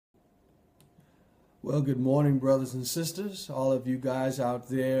Well, good morning, brothers and sisters, all of you guys out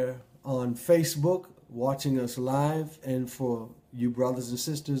there on Facebook watching us live, and for you brothers and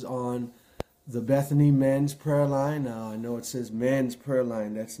sisters on the Bethany Men's Prayer Line. Now, I know it says Men's Prayer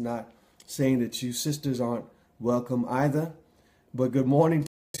Line. That's not saying that you sisters aren't welcome either, but good morning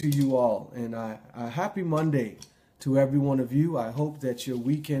to you all, and a happy Monday to every one of you. I hope that your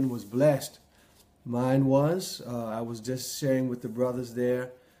weekend was blessed. Mine was. I was just sharing with the brothers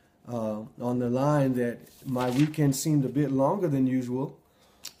there on the line that my weekend seemed a bit longer than usual,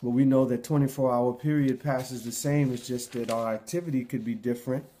 but we know that 24-hour period passes the same. It's just that our activity could be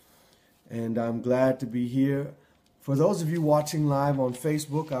different, and I'm glad to be here. For those of you watching live on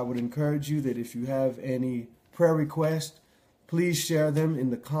Facebook, I would encourage you that if you have any prayer requests, please share them in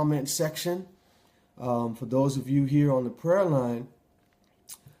the comment section. For those of you here on the prayer line,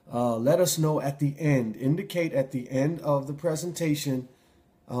 let us know at the end. Indicate at the end of the presentation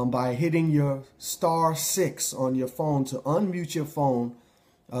by hitting your *6 on your phone to unmute your phone.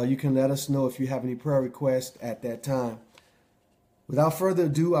 You can let us know if you have any prayer requests at that time. Without further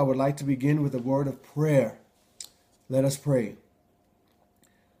ado, I would like to begin with a word of prayer. Let us pray.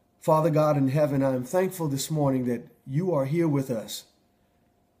 Father God in heaven, I am thankful this morning that you are here with us,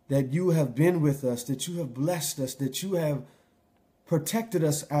 that you have been with us, that you have blessed us, that you have protected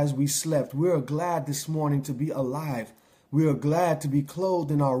us as we slept. We are glad this morning to be alive. We are glad to be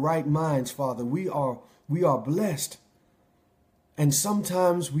clothed in our right minds, Father. We are blessed. And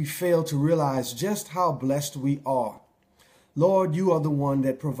sometimes we fail to realize just how blessed we are. Lord, you are the one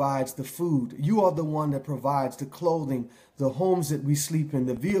that provides the food. You are the one that provides the clothing, the homes that we sleep in,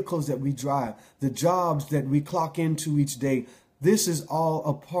 the vehicles that we drive, the jobs that we clock into each day. This is all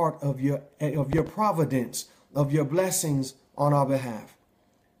a part of your providence, of your blessings on our behalf.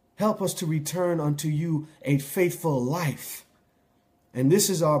 Help us to return unto you a faithful life. And this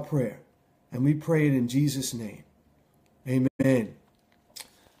is our prayer. And we pray it in Jesus' name. Amen.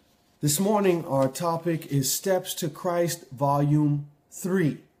 This morning, our topic is Steps to Christ, Volume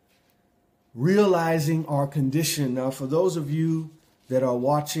 3. Realizing our condition. Now, for those of you that are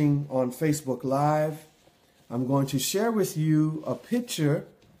watching on Facebook Live, I'm going to share with you a picture,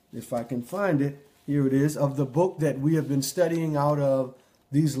 if I can find it. Here it is, of the book that we have been studying out of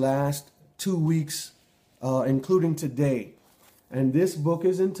these last 2 weeks, including today. And this book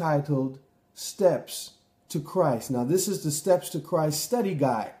is entitled Steps to Christ. Now, this is the Steps to Christ study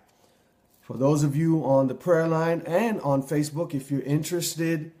guide. For those of you on the prayer line and on Facebook, if you're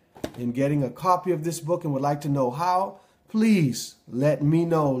interested in getting a copy of this book and would like to know how, please let me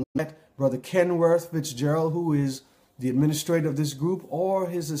know. Let Brother Kenworth Fitzgerald, who is the administrator of this group, or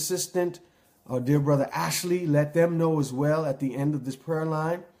his assistant, our dear brother Ashley, let them know as well at the end of this prayer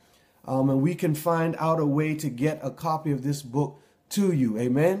line. And we can find out a way to get a copy of this book to you.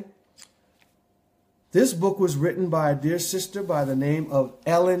 Amen. This book was written by a dear sister by the name of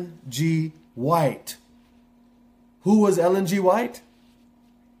Ellen G. White. Who was Ellen G. White?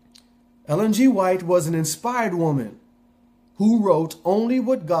 Ellen G. White was an inspired woman who wrote only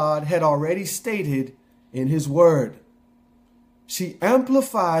what God had already stated in his word. She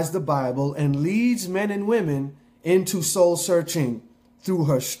amplifies the Bible and leads men and women into soul searching through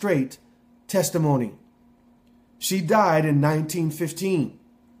her straight testimony. She died in 1915,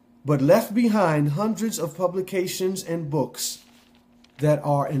 but left behind hundreds of publications and books that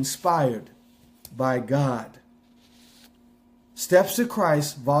are inspired by God. Steps to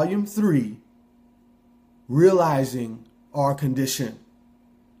Christ, Volume 3, Realizing Our Condition.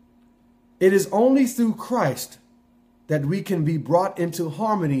 It is only through Christ that we can be brought into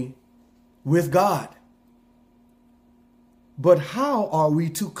harmony with God. But how are we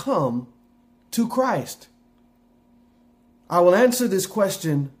to come to Christ? I will answer this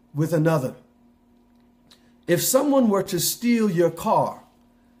question with another. If someone were to steal your car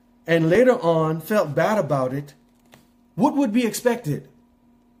and later on felt bad about it, what would be expected?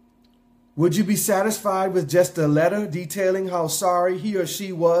 Would you be satisfied with just a letter detailing how sorry he or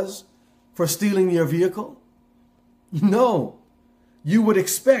she was for stealing your vehicle? No. You would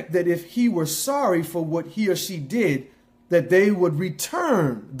expect that if he were sorry for what he or she did, that they would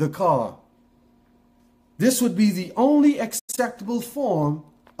return the car. This would be the only acceptable form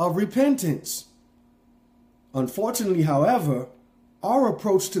of repentance. Unfortunately, however, our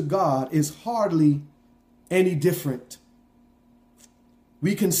approach to God is hardly any different.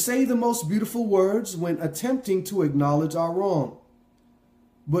 We can say the most beautiful words when attempting to acknowledge our wrong.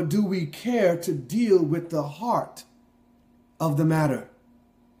 But do we care to deal with the heart of the matter?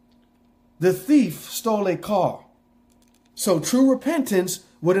 The thief stole a car. So true repentance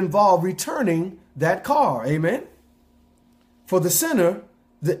would involve returning that car. Amen. For the sinner,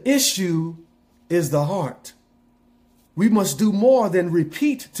 the issue is the heart. We must do more than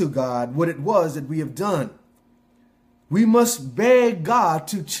repeat to God what it was that we have done. We must beg God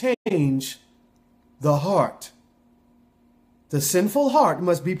to change the heart. The sinful heart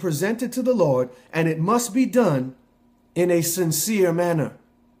must be presented to the Lord, and it must be done in a sincere manner.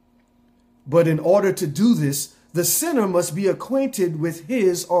 But in order to do this, the sinner must be acquainted with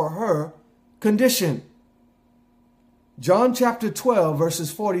his or her condition. John chapter 12,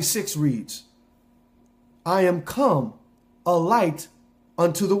 verses 46 reads, I am come a light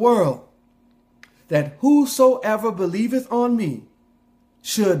unto the world, that whosoever believeth on me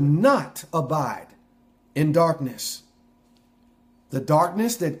should not abide in darkness. The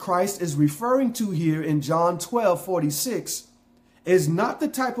darkness that Christ is referring to here in John 12:46 is not the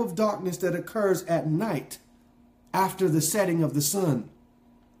type of darkness that occurs at night after the setting of the sun.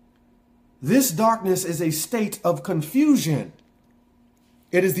 This darkness is a state of confusion.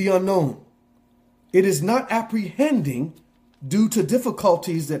 It is the unknown. It is not apprehending due to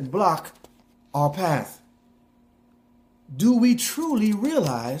difficulties that block our path. Do we truly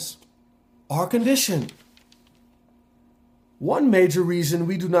realize our condition? One major reason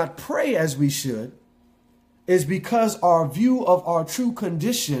we do not pray as we should is because our view of our true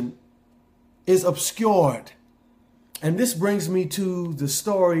condition is obscured. And this brings me to the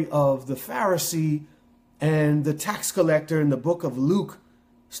story of the Pharisee and the tax collector in the book of Luke,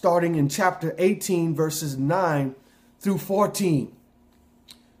 starting in chapter 18, verses 9 through 14.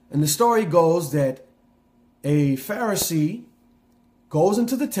 And the story goes that a Pharisee goes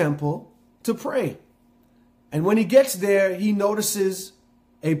into the temple to pray. And when he gets there, he notices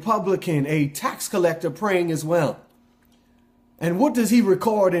a publican, a tax collector, praying as well. And what does he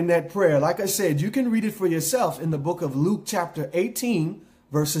record in that prayer? Like I said, you can read it for yourself in the book of Luke chapter 18,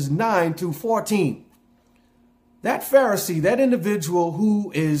 verses 9 through 14. That Pharisee, that individual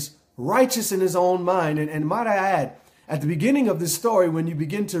who is righteous in his own mind, and might I add, at the beginning of this story, when you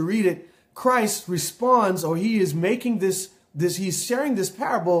begin to read it, Christ responds, or he is making he's sharing this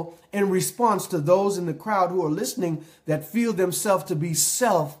parable in response to those in the crowd who are listening that feel themselves to be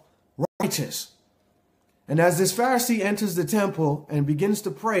self-righteous. And as this Pharisee enters the temple and begins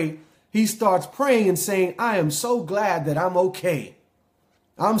to pray, he starts praying and saying, I am so glad that I'm okay.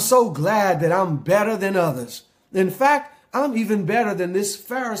 I'm so glad that I'm better than others. In fact, I'm even better than this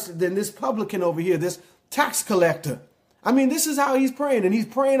Pharisee, than this publican over here, this tax collector. I mean, this is how he's praying, and he's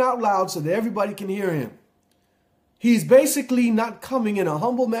praying out loud so that everybody can hear him. He's basically not coming in a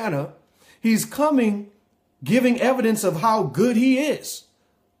humble manner. He's coming giving evidence of how good he is,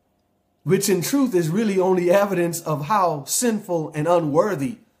 which in truth is really only evidence of how sinful and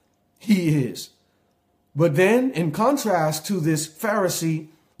unworthy he is. But then, in contrast to this Pharisee,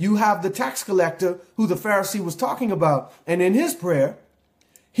 you have the tax collector who the Pharisee was talking about. And in his prayer,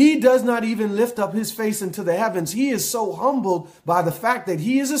 he does not even lift up his face into the heavens. He is so humbled by the fact that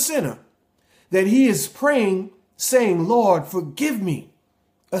he is a sinner, that he is praying, saying, Lord, forgive me,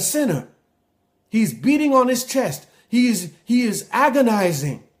 a sinner. He's beating on his chest. He is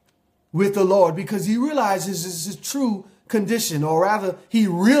agonizing with the Lord because he realizes his true condition, or rather, he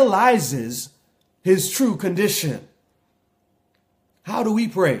realizes his true condition. How do we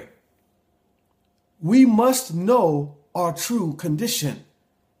pray? We must know our true condition.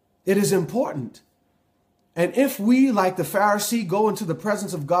 It is important. And if we, like the Pharisee, go into the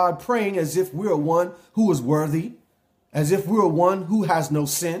presence of God praying as if we're one who is worthy, as if we're one who has no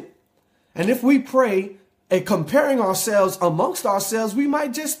sin, and if we pray comparing ourselves amongst ourselves, we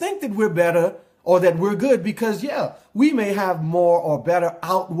might just think that we're better or that we're good because, yeah, we may have more or better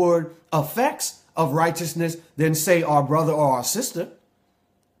outward effects of righteousness than, say, our brother or our sister.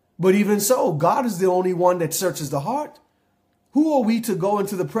 But even so, God is the only one that searches the heart. Who are we to go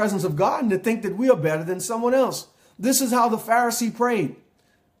into the presence of God and to think that we are better than someone else? This is how the Pharisee prayed.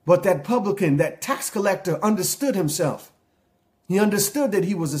 But that publican, that tax collector, understood himself. He understood that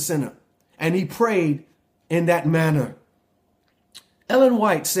he was a sinner, and he prayed in that manner. Ellen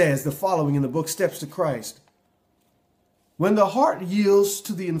White says the following in the book Steps to Christ. When the heart yields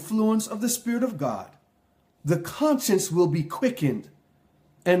to the influence of the Spirit of God, the conscience will be quickened,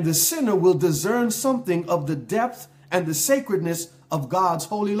 and the sinner will discern something of the depth and the sacredness of God's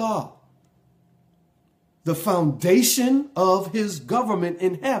holy law, the foundation of his government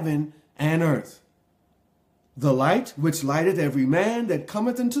in heaven and earth. The light which lighteth every man that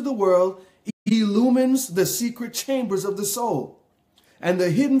cometh into the world illumines the secret chambers of the soul, and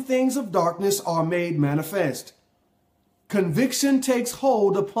the hidden things of darkness are made manifest. Conviction takes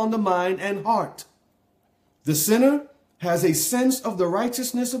hold upon the mind and heart. The sinner has a sense of the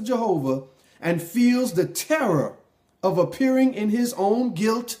righteousness of Jehovah and feels the terror of appearing in his own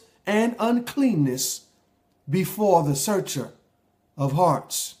guilt and uncleanness before the searcher of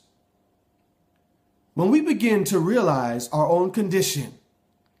hearts. When we begin to realize our own condition,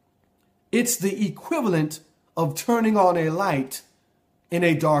 it's the equivalent of turning on a light in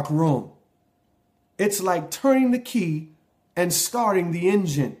a dark room. It's like turning the key and starting the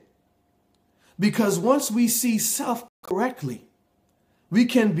engine. Because once we see self correctly, we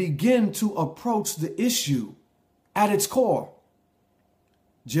can begin to approach the issue at its core.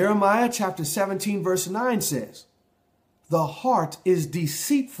 Jeremiah chapter 17 verse 9 says, "The heart is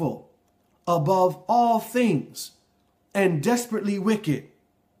deceitful above all things and desperately wicked.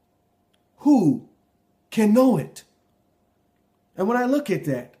 Who can know it?" And when I look at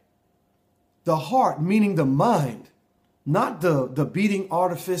that, the heart, meaning the mind, not the beating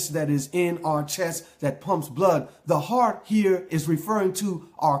orifice that is in our chest that pumps blood. The heart here is referring to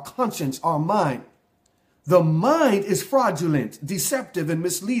our conscience, our mind. The mind is fraudulent, deceptive, and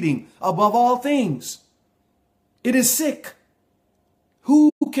misleading above all things. It is sick. Who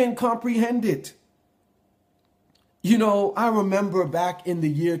can comprehend it? You know, I remember back in the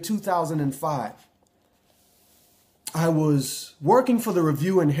year 2005, I was working for the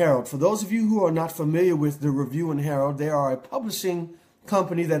Review and Herald. For those of you who are not familiar with the Review and Herald, they are a publishing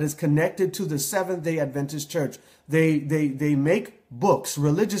company that is connected to the Seventh-day Adventist Church. They make books,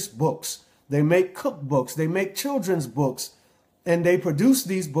 religious books. They make cookbooks. They make children's books. And they produce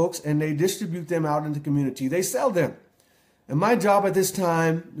these books and they distribute them out in the community. They sell them. And my job at this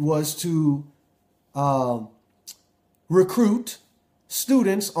time was to recruit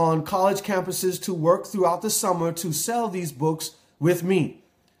students on college campuses to work throughout the summer to sell these books with me.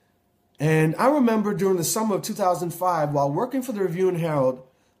 And I remember during the summer of 2005, while working for the Review and Herald,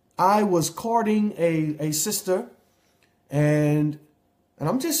 I was courting a sister, and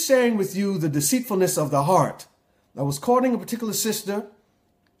I'm just sharing with you the deceitfulness of the heart. I was courting a particular sister,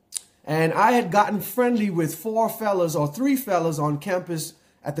 and I had gotten friendly with three fellas on campus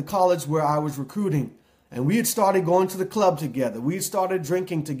at the college where I was recruiting. And we had started going to the club together. We had started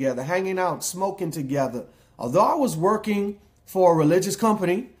drinking together, hanging out, smoking together. Although I was working for a religious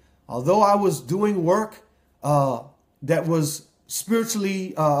company, although I was doing work that was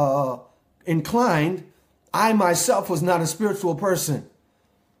spiritually inclined, I myself was not a spiritual person.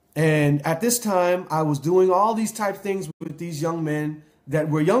 And at this time, I was doing all these type of things with these young men that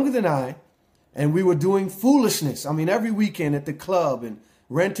were younger than I, and we were doing foolishness. I mean, every weekend at the club and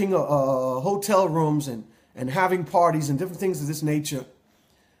renting hotel rooms and having parties and different things of this nature.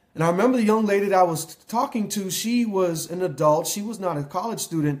 And I remember the young lady that I was talking to, she was an adult. She was not a college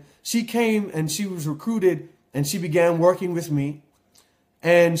student. She came and she was recruited and she began working with me.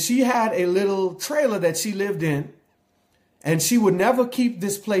 And she had a little trailer that she lived in, and she would never keep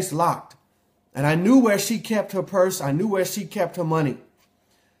this place locked. And I knew where she kept her purse. I knew where she kept her money.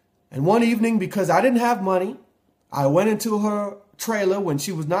 And one evening, because I didn't have money, I went into her trailer when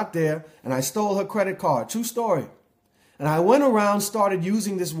she was not there, and I stole her credit card. True story. And I went around, started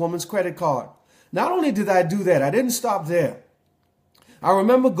using this woman's credit card. Not only did I do that, I didn't stop there. I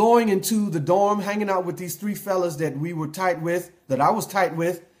remember going into the dorm, hanging out with these three fellas that we were tight with, that I was tight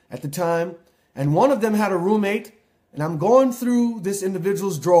with at the time. And one of them had a roommate, and I'm going through this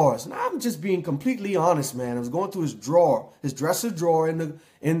individual's drawers. And I'm just being completely honest, man. I was going through his drawer, his dresser drawer in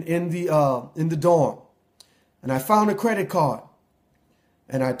the dorm. And I found a credit card.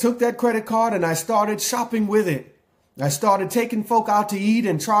 And I took that credit card and I started shopping with it. I started taking folk out to eat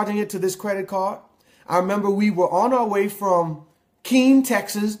and charging it to this credit card. I remember we were on our way from Keene,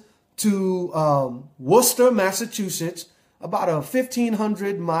 Texas to Worcester, Massachusetts, about a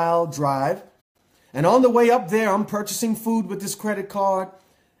 1,500-mile drive. And on the way up there, I'm purchasing food with this credit card.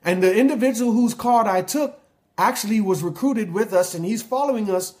 And the individual whose card I took actually was recruited with us, and he's following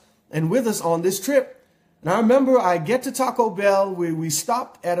us and with us on this trip. And I remember I get to Taco Bell, we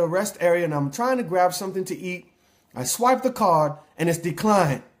stopped at a rest area, and I'm trying to grab something to eat. I swipe the card, and it's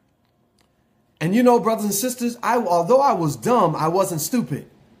declined. And you know, brothers and sisters, although I was dumb, I wasn't stupid.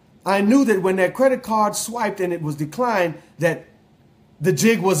 I knew that when that credit card swiped and it was declined, that the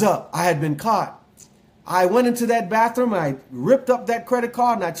jig was up. I had been caught. I went into that bathroom, I ripped up that credit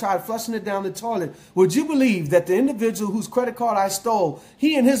card, and I tried flushing it down the toilet. Would you believe that the individual whose credit card I stole,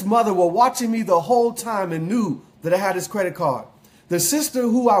 he and his mother were watching me the whole time and knew that I had his credit card? The sister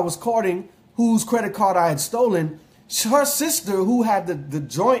who I was courting, whose credit card I had stolen, her sister who had the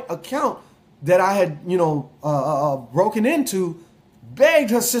joint account that I had, broken into, begged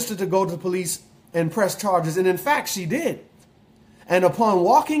her sister to go to the police and press charges. And in fact, she did. And upon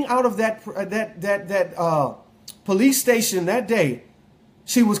walking out of that police station that day,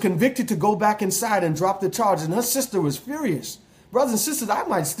 she was convicted to go back inside and drop the charges. And her sister was furious Brothers and sisters, I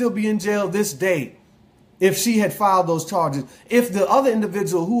might still be in jail this day if she had filed those charges. If the other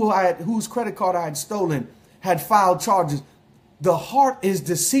individual whose credit card I had stolen had filed charges. The heart is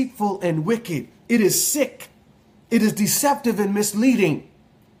deceitful and wicked. It is sick. It is deceptive and misleading.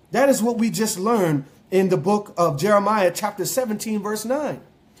 That is what we just learned in the book of Jeremiah, chapter 17, verse 9.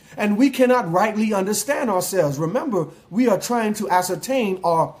 And we cannot rightly understand ourselves. Remember, we are trying to ascertain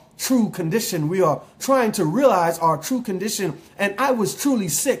our true condition. We are trying to realize our true condition. And I was truly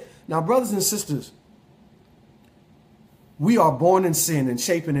sick. Now, brothers and sisters, we are born in sin and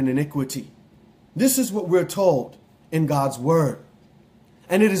shapen in iniquity. This is what we're told in God's word.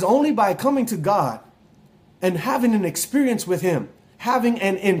 And it is only by coming to God and having an experience with him, having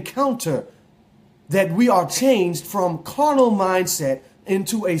an encounter, that we are changed from carnal mindset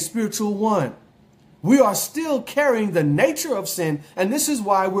into a spiritual one. We are still carrying the nature of sin, and this is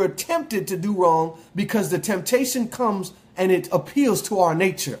why we're tempted to do wrong, because the temptation comes and it appeals to our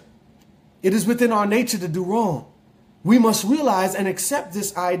nature. It is within our nature to do wrong. We must realize and accept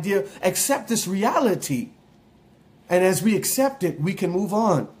this idea, accept this reality. And as we accept it, we can move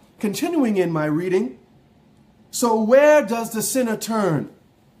on. Continuing in my reading. So where does the sinner turn?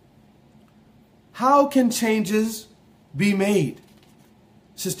 How can changes be made?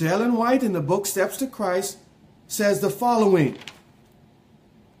 Sister Ellen White in the book Steps to Christ says the following.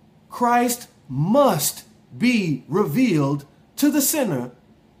 Christ must be revealed to the sinner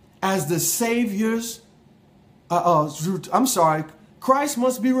as the Savior's, Christ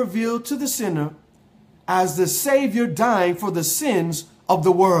must be revealed to the sinner as the Savior dying for the sins of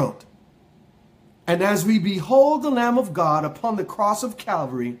the world. And as we behold the Lamb of God upon the cross of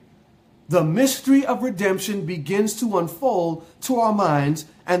Calvary, the mystery of redemption begins to unfold to our minds,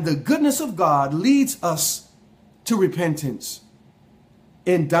 and the goodness of God leads us to repentance.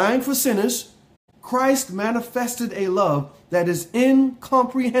 In dying for sinners, Christ manifested a love that is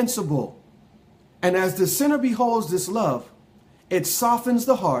incomprehensible. And as the sinner beholds this love, it softens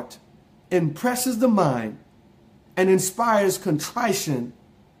the heart, impresses the mind, and inspires contrition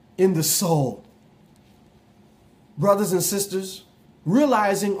in the soul. Brothers and sisters,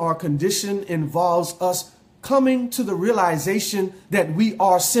 realizing our condition involves us coming to the realization that we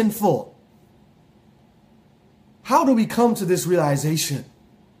are sinful. How do we come to this realization?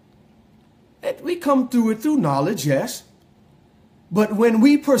 We come through it through knowledge, yes. But when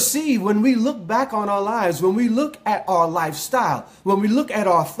we perceive, when we look back on our lives, when we look at our lifestyle, when we look at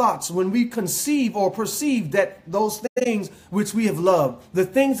our thoughts, when we conceive or perceive that those things which we have loved, the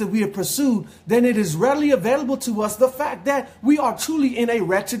things that we have pursued, then it is readily available to us the fact that we are truly in a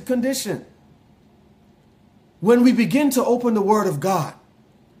wretched condition. When we begin to open the Word of God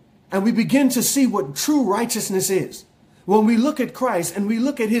and we begin to see what true righteousness is, when we look at Christ and we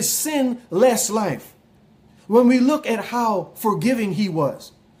look at his sinless life, when we look at how forgiving he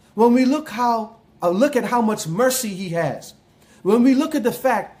was, when we look at how much mercy he has, when we look at the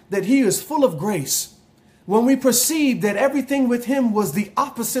fact that he is full of grace, when we perceive that everything with him was the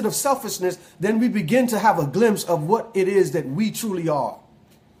opposite of selfishness, then we begin to have a glimpse of what it is that we truly are.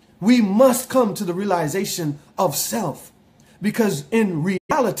 We must come to the realization of self, because in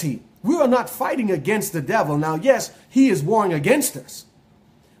reality, we are not fighting against the devil. Now, yes, he is warring against us.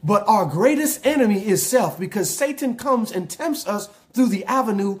 But our greatest enemy is self, because Satan comes and tempts us through the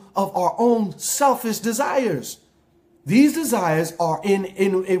avenue of our own selfish desires. These desires are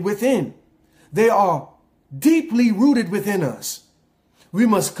within. They are deeply rooted within us. We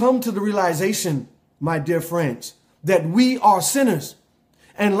must come to the realization, my dear friends, that we are sinners.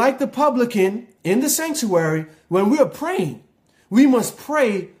 And like the publican in the sanctuary, when we are praying, we must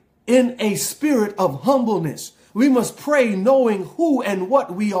pray in a spirit of humbleness. We must pray knowing who and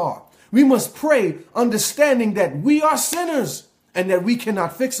what we are. We must pray understanding that we are sinners and that we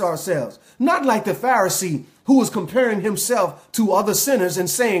cannot fix ourselves. Not like the Pharisee who was comparing himself to other sinners and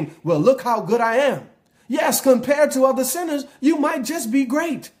saying, well, look how good I am. Yes, compared to other sinners, you might just be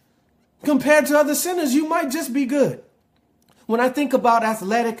great. Compared to other sinners, you might just be good. When I think about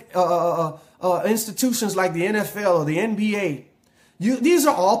athletic institutions like the NFL or the NBA, these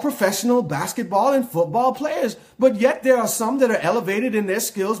are all professional basketball and football players, but yet there are some that are elevated in their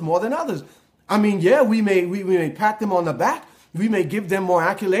skills more than others. I mean, yeah, we may pat them on the back. We may give them more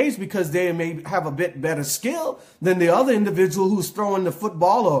accolades because they may have a bit better skill than the other individual who's throwing the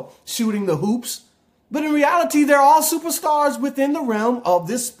football or shooting the hoops. But in reality, they're all superstars within the realm of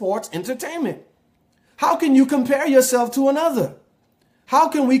this sports entertainment. How can you compare yourself to another? How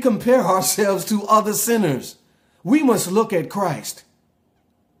can we compare ourselves to other sinners? We must look at Christ.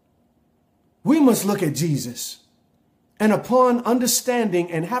 We must look at Jesus. And upon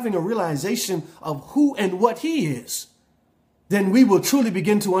understanding and having a realization of who and what he is, then we will truly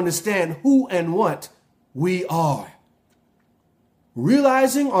begin to understand who and what we are.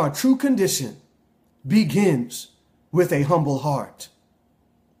 Realizing our true condition begins with a humble heart.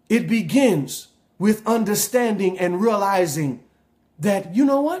 It begins with understanding and realizing that, you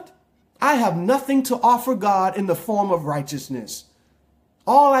know what? I have nothing to offer God in the form of righteousness.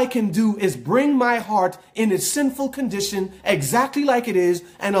 All I can do is bring my heart in its sinful condition exactly like it is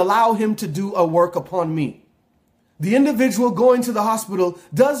and allow him to do a work upon me. The individual going to the hospital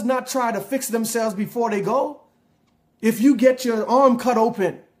does not try to fix themselves before they go. If you get your arm cut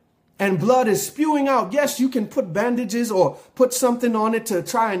open and blood is spewing out, yes, you can put bandages or put something on it to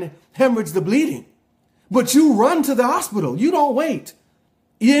try and hemorrhage the bleeding. But you run to the hospital. You don't wait.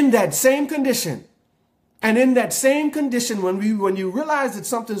 In that same condition. And in that same condition, when you realize that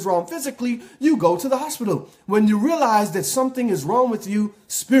something's wrong physically, you go to the hospital. When you realize that something is wrong with you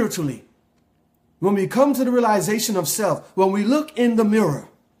spiritually, when we come to the realization of self, when we look in the mirror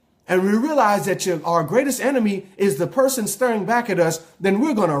and we realize that our greatest enemy is the person staring back at us, then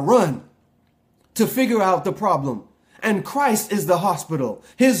we're going to run to figure out the problem. And Christ is the hospital.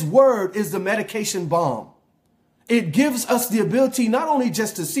 His word is the medication balm. It gives us the ability not only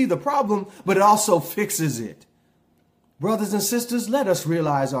just to see the problem, but it also fixes it. Brothers and sisters, let us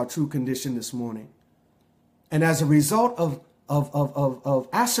realize our true condition this morning. And as a result of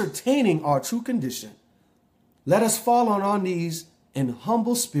ascertaining our true condition, let us fall on our knees in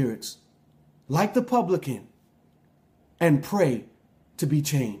humble spirits, like the publican, and pray to be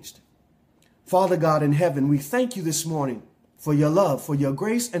changed. Father God in heaven, we thank you this morning for your love, for your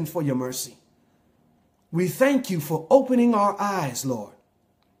grace, and for your mercy. We thank you for opening our eyes, Lord,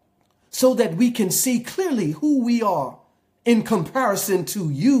 so that we can see clearly who we are in comparison to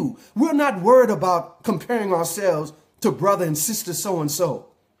you. We're not worried about comparing ourselves to brother and sister so-and-so,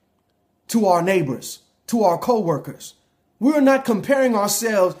 to our neighbors, to our co-workers. We're not comparing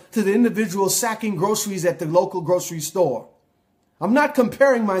ourselves to the individual sacking groceries at the local grocery store. I'm not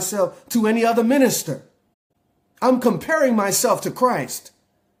comparing myself to any other minister. I'm comparing myself to Christ.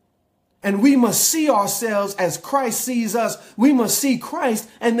 And we must see ourselves as Christ sees us. We must see Christ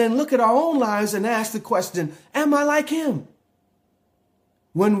and then look at our own lives and ask the question, am I like him?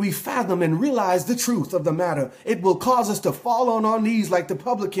 When we fathom and realize the truth of the matter, it will cause us to fall on our knees like the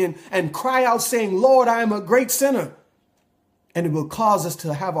publican and cry out saying, Lord, I am a great sinner. And it will cause us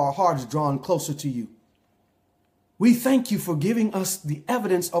to have our hearts drawn closer to you. We thank you for giving us the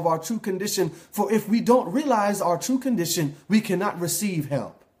evidence of our true condition. For if we don't realize our true condition, we cannot receive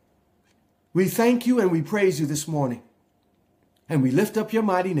help. We thank you and we praise you this morning. And we lift up your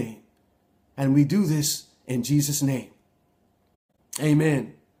mighty name. And we do this in Jesus' name.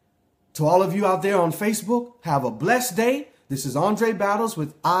 Amen. To all of you out there on Facebook, have a blessed day. This is Andre Battles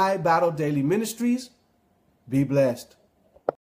with I Battle Daily Ministries. Be blessed.